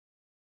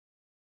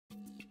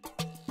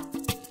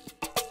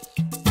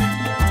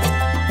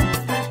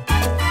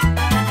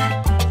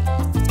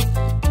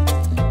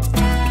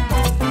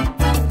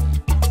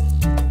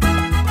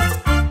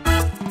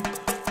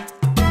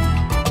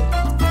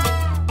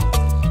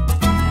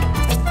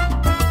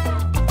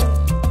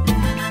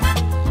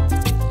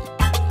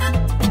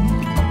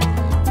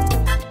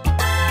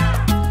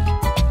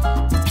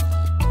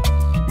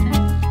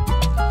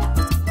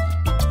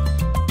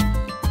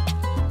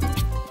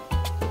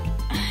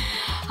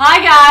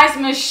Hi guys,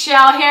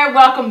 Michelle here.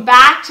 Welcome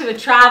back to the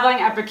Traveling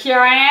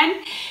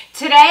Epicurean.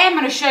 Today I'm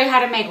going to show you how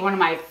to make one of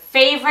my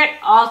favorite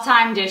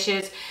all-time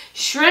dishes,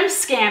 shrimp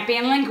scampi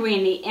and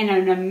linguine in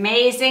an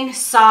amazing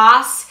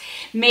sauce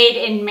made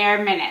in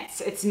mere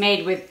minutes. It's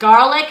made with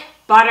garlic,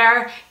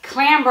 butter,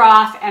 clam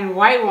broth, and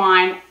white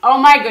wine. Oh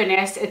my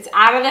goodness, it's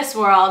out of this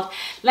world.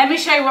 Let me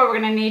show you what we're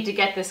going to need to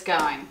get this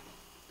going.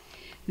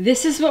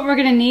 This is what we're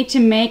going to need to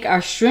make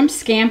our shrimp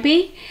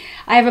scampi.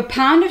 I have a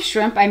pound of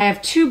shrimp. I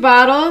have 2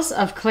 bottles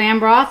of clam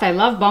broth. I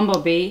love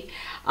Bumblebee.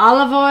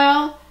 Olive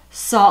oil,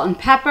 salt and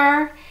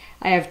pepper.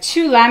 I have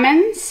 2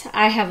 lemons.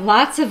 I have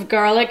lots of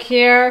garlic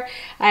here.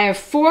 I have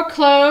 4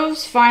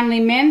 cloves finely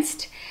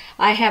minced.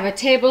 I have a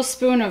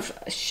tablespoon of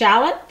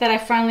shallot that I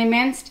finely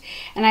minced.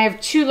 And I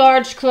have 2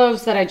 large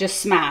cloves that I just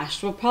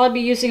smashed. We'll probably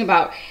be using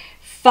about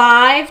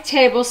 5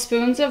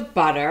 tablespoons of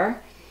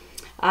butter.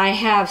 I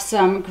have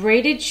some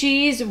grated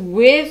cheese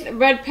with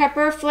red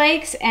pepper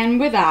flakes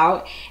and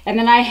without. And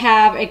then I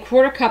have a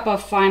 1/4 cup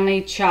of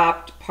finely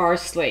chopped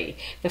parsley,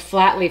 the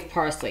flat leaf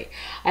parsley.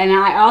 And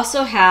I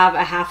also have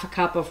a 1/2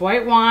 cup of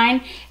white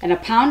wine and a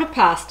pound of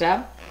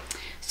pasta.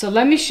 So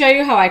let me show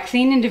you how I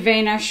clean and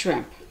devein our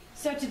shrimp.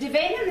 So to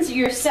devein them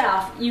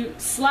yourself, you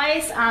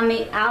slice on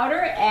the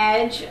outer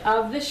edge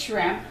of the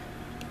shrimp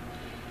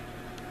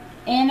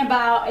in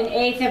about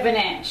 1/8 of an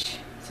inch.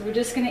 So we're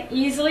just going to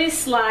easily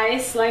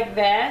slice like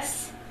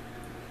this,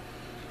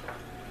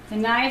 the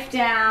knife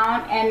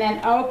down, and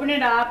then open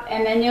it up,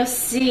 and then you'll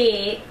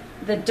see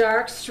the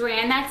dark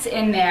strand that's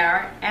in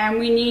there, and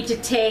we need to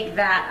take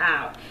that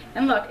out.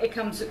 And look, it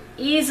comes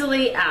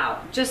easily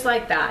out, just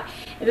like that.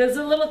 It is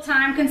a little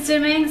time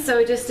consuming, so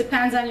it just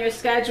depends on your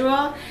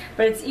schedule,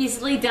 but it's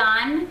easily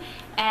done,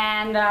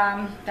 and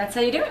that's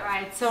how you do it. All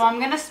right, so I'm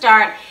going to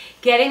start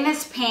getting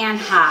this pan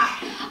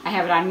hot. I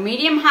have it on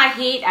medium-high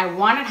heat. I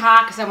want it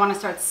hot because I want to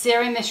start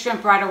searing the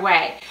shrimp right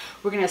away.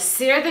 We're going to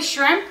sear the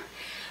shrimp.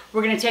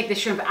 We're going to take the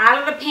shrimp out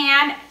of the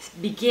pan,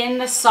 begin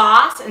the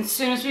sauce, and as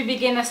soon as we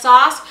begin the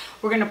sauce,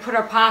 we're going to put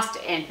our pasta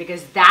in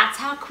because that's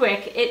how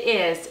quick it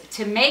is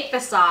to make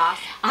the sauce.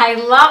 I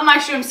love my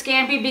shrimp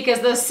scampi because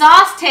the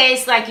sauce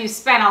tastes like you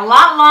spent a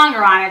lot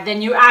longer on it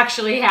than you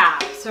actually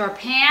have. So our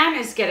pan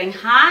is getting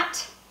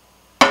hot.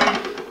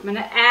 I'm going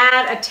to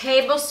add a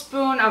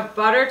tablespoon of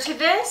butter to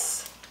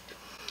this,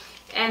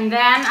 and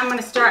then I'm going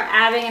to start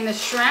adding in the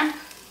shrimp.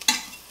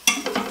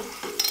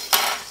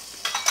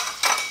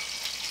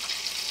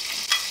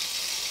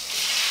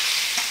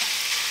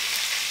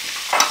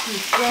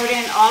 Throw it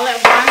in all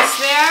at once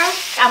there.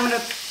 I'm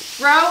going to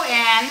throw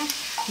in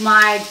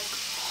my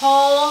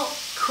whole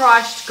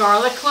crushed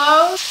garlic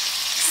cloves.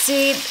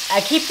 See, I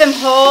keep them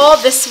whole.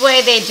 This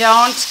way they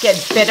don't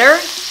get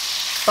bitter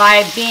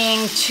by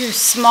being too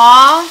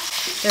small.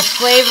 They're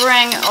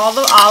flavoring all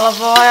the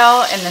olive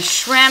oil and the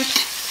shrimp.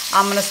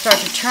 I'm going to start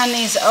to turn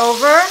these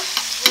over.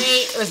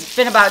 It's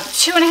been about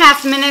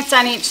 2.5 minutes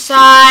on each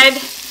side.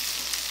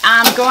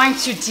 I'm going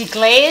to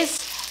deglaze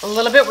a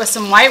little bit with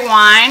some white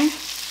wine.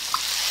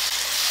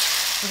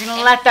 We're going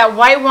to let that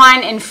white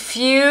wine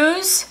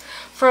infuse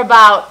for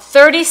about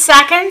 30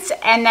 seconds,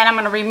 and then I'm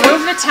going to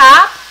remove the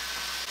top.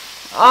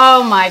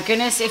 Oh my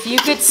goodness, if you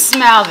could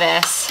smell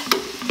this.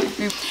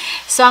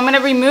 So I'm going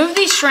to remove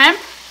these shrimp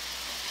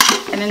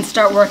and then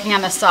start working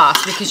on the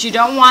sauce because you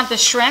don't want the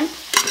shrimp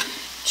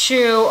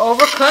to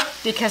overcook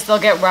because they'll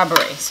get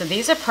rubbery. So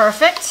these are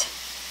perfect,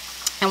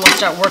 and we'll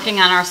start working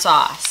on our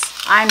sauce.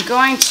 I'm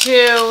going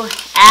to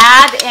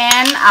add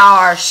in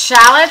our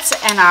shallots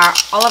and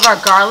all of our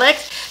garlic.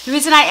 The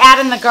reason I add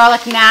in the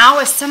garlic now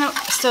is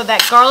so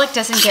that garlic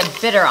doesn't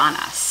get bitter on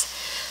us.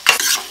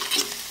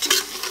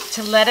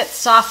 To let it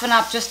soften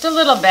up just a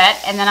little bit,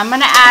 and then I'm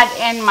going to add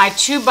in my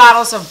 2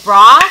 bottles of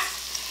broth,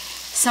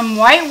 some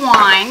white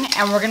wine,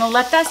 and we're going to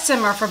let that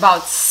simmer for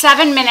about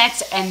 7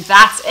 minutes, and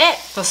that's it.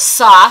 The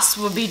sauce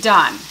will be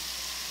done.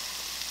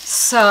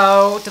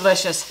 So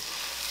delicious.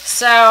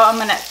 So I'm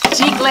going to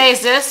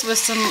deglaze this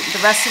with the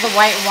rest of the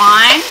white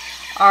wine,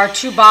 our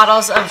 2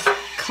 bottles of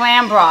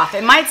clam broth.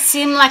 It might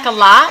seem like a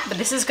lot, but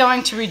this is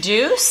going to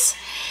reduce,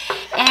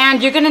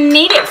 and you're going to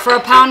need it for a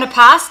pound of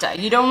pasta.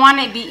 You don't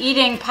want to be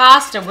eating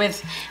pasta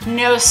with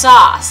no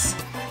sauce.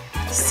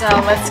 So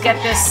let's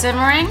get this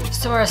simmering.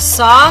 So our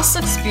sauce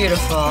looks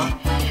beautiful.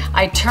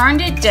 I turned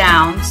it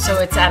down so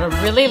it's at a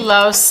really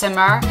low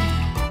simmer.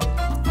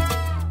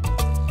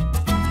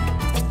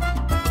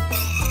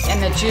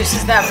 And the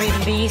juices that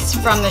release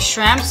from the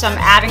shrimp. So I'm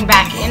adding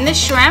back in the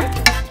shrimp.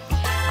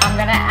 I'm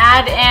gonna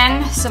add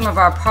in some of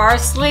our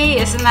parsley.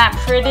 Isn't that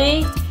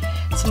pretty?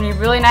 It's gonna be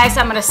really nice.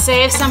 I'm gonna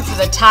save some for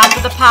the top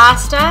of the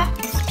pasta.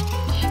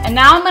 And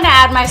now I'm gonna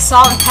add my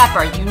salt and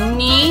pepper. You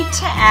need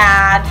to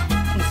add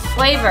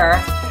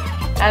flavor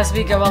as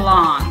we go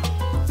along.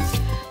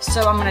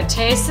 So I'm going to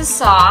taste the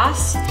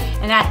sauce,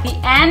 and at the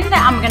end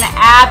I'm going to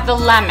add the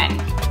lemon.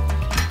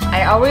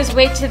 I always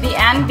wait to the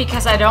end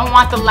because I don't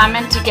want the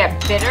lemon to get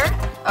bitter.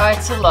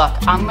 Alright, so look,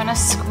 I'm going to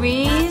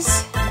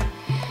squeeze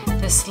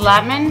this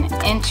lemon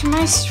into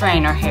my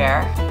strainer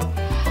here.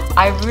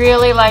 I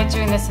really like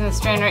doing this in the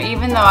strainer,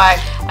 even though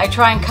I I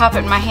try and cup it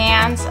in my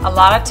hands. A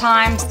lot of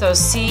times those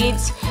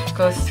seeds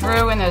go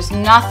through, and there's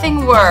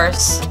nothing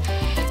worse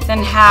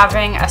than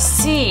having a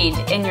seed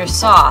in your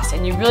sauce,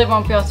 and you really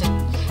won't be able to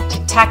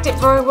detect it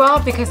very well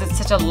because it's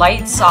such a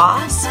light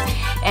sauce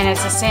and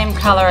it's the same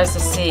color as the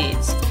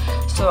seeds.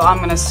 So I'm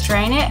going to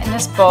strain it in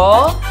this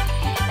bowl,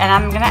 and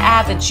I'm going to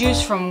add the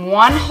juice from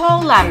 1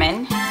 whole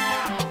lemon.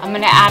 I'm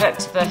going to add it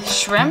to the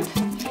shrimp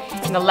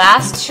in the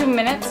last 2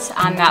 minutes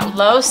on that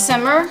low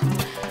simmer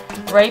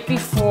right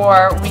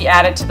before we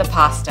add it to the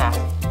pasta.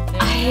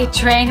 I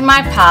drained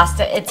my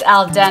pasta. It's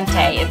al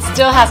dente. It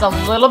still has a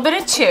little bit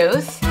of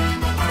tooth.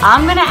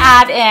 I'm going to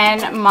add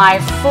in my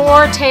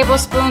 4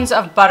 tablespoons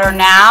of butter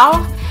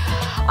now.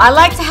 I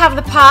like to have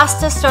the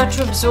pasta start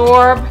to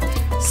absorb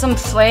some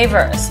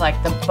flavors like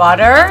the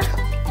butter.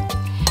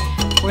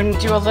 We're going to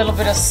do a little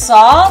bit of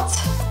salt.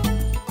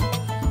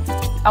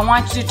 I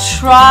want you to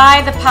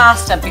try the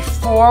pasta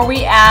before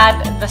we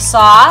add the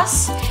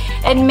sauce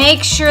and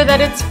make sure that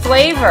it's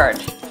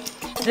flavored.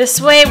 This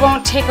way it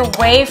won't take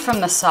away from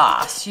the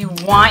sauce. You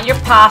want your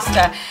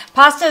pasta.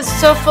 Pasta is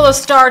so full of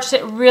starch that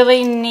it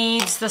really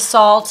needs the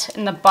salt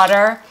and the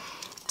butter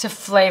to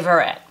flavor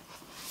it.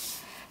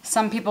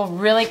 Some people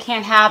really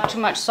can't have too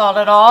much salt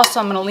at all, so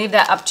I'm going to leave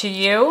that up to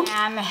you.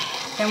 And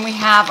then we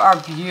have our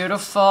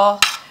beautiful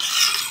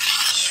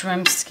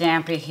shrimp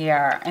scampi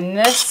here. And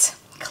this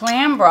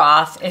clam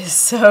broth is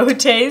so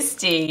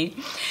tasty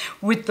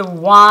with the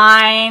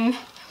wine.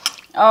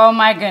 Oh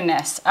my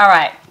goodness. All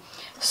right,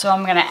 so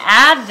I'm going to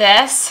add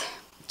this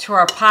to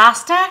our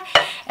pasta,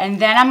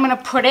 and then I'm going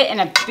to put it in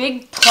a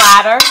big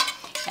platter,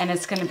 and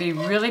it's going to be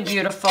really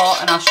beautiful,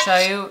 and I'll show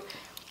you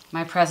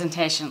my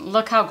presentation.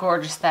 Look how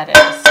gorgeous that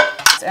is.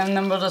 And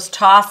then we'll just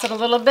toss it a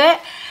little bit.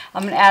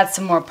 I'm going to add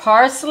some more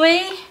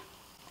parsley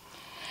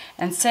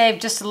and save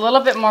just a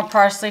little bit more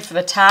parsley for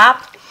the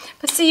top.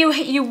 But see,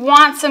 you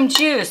want some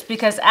juice,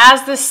 because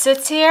as this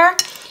sits here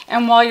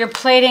and while you're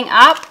plating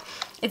up,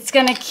 it's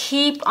going to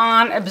keep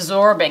on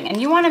absorbing.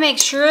 And you want to make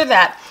sure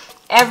that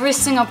every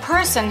single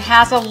person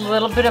has a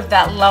little bit of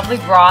that lovely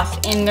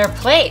broth in their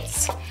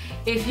plates.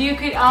 If you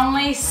could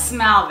only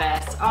smell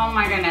this. Oh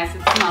my goodness,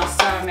 it smells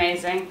so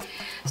amazing.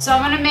 So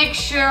I'm going to make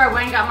sure I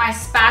went and got my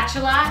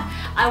spatula.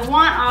 I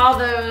want all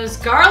those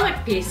garlic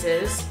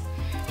pieces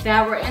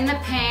that were in the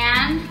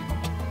pan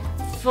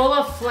full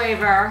of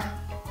flavor.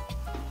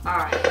 All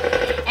right,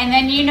 and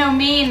then you know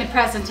me in the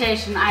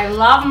presentation. I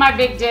love my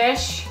big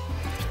dish.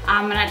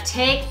 I'm going to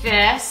take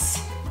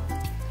this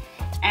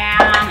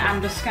and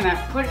I'm just going to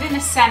put it in the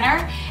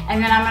center,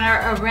 and then I'm going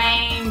to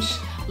arrange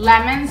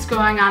lemons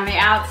going on the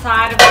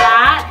outside of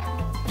that.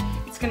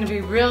 It's going to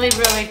be really,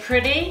 really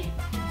pretty.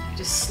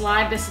 Just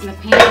slide this in the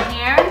pan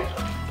here.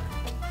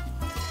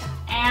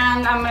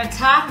 And I'm going to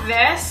top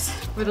this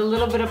with a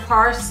little bit of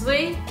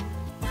parsley.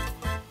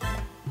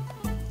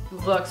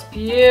 Looks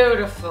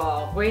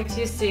beautiful. Wait till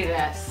you see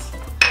this.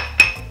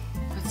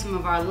 Put some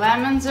of our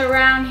lemons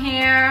around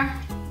here.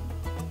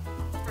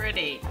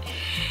 Pretty.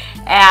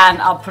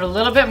 And I'll put a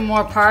little bit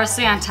more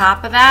parsley on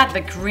top of that.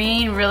 The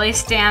green really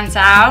stands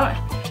out.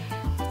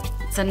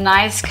 It's a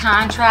nice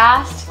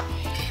contrast.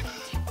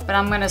 But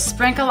I'm going to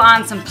sprinkle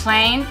on some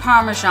plain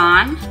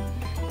Parmesan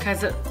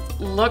because it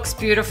looks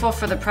beautiful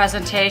for the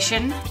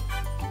presentation.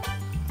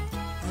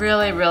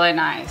 Really, really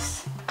nice.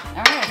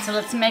 All right, so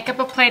let's make up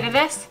a plate of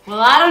this. Well,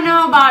 I don't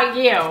know about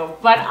you,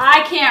 but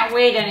I can't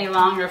wait any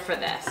longer for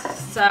this.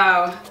 So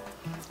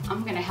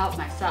I'm going to help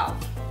myself.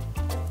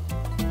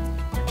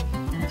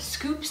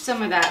 Scoop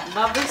some of that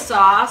lovely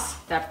sauce,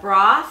 that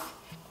broth,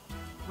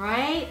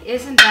 right?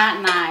 Isn't that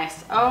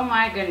nice? Oh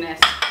my goodness.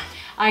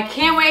 I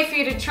can't wait for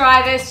you to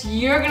try this.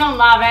 You're gonna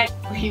love it.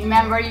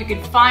 Remember, you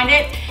can find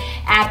it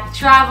at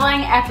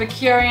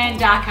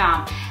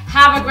travelingepicurean.com.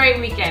 Have a great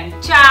weekend.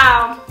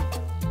 Ciao.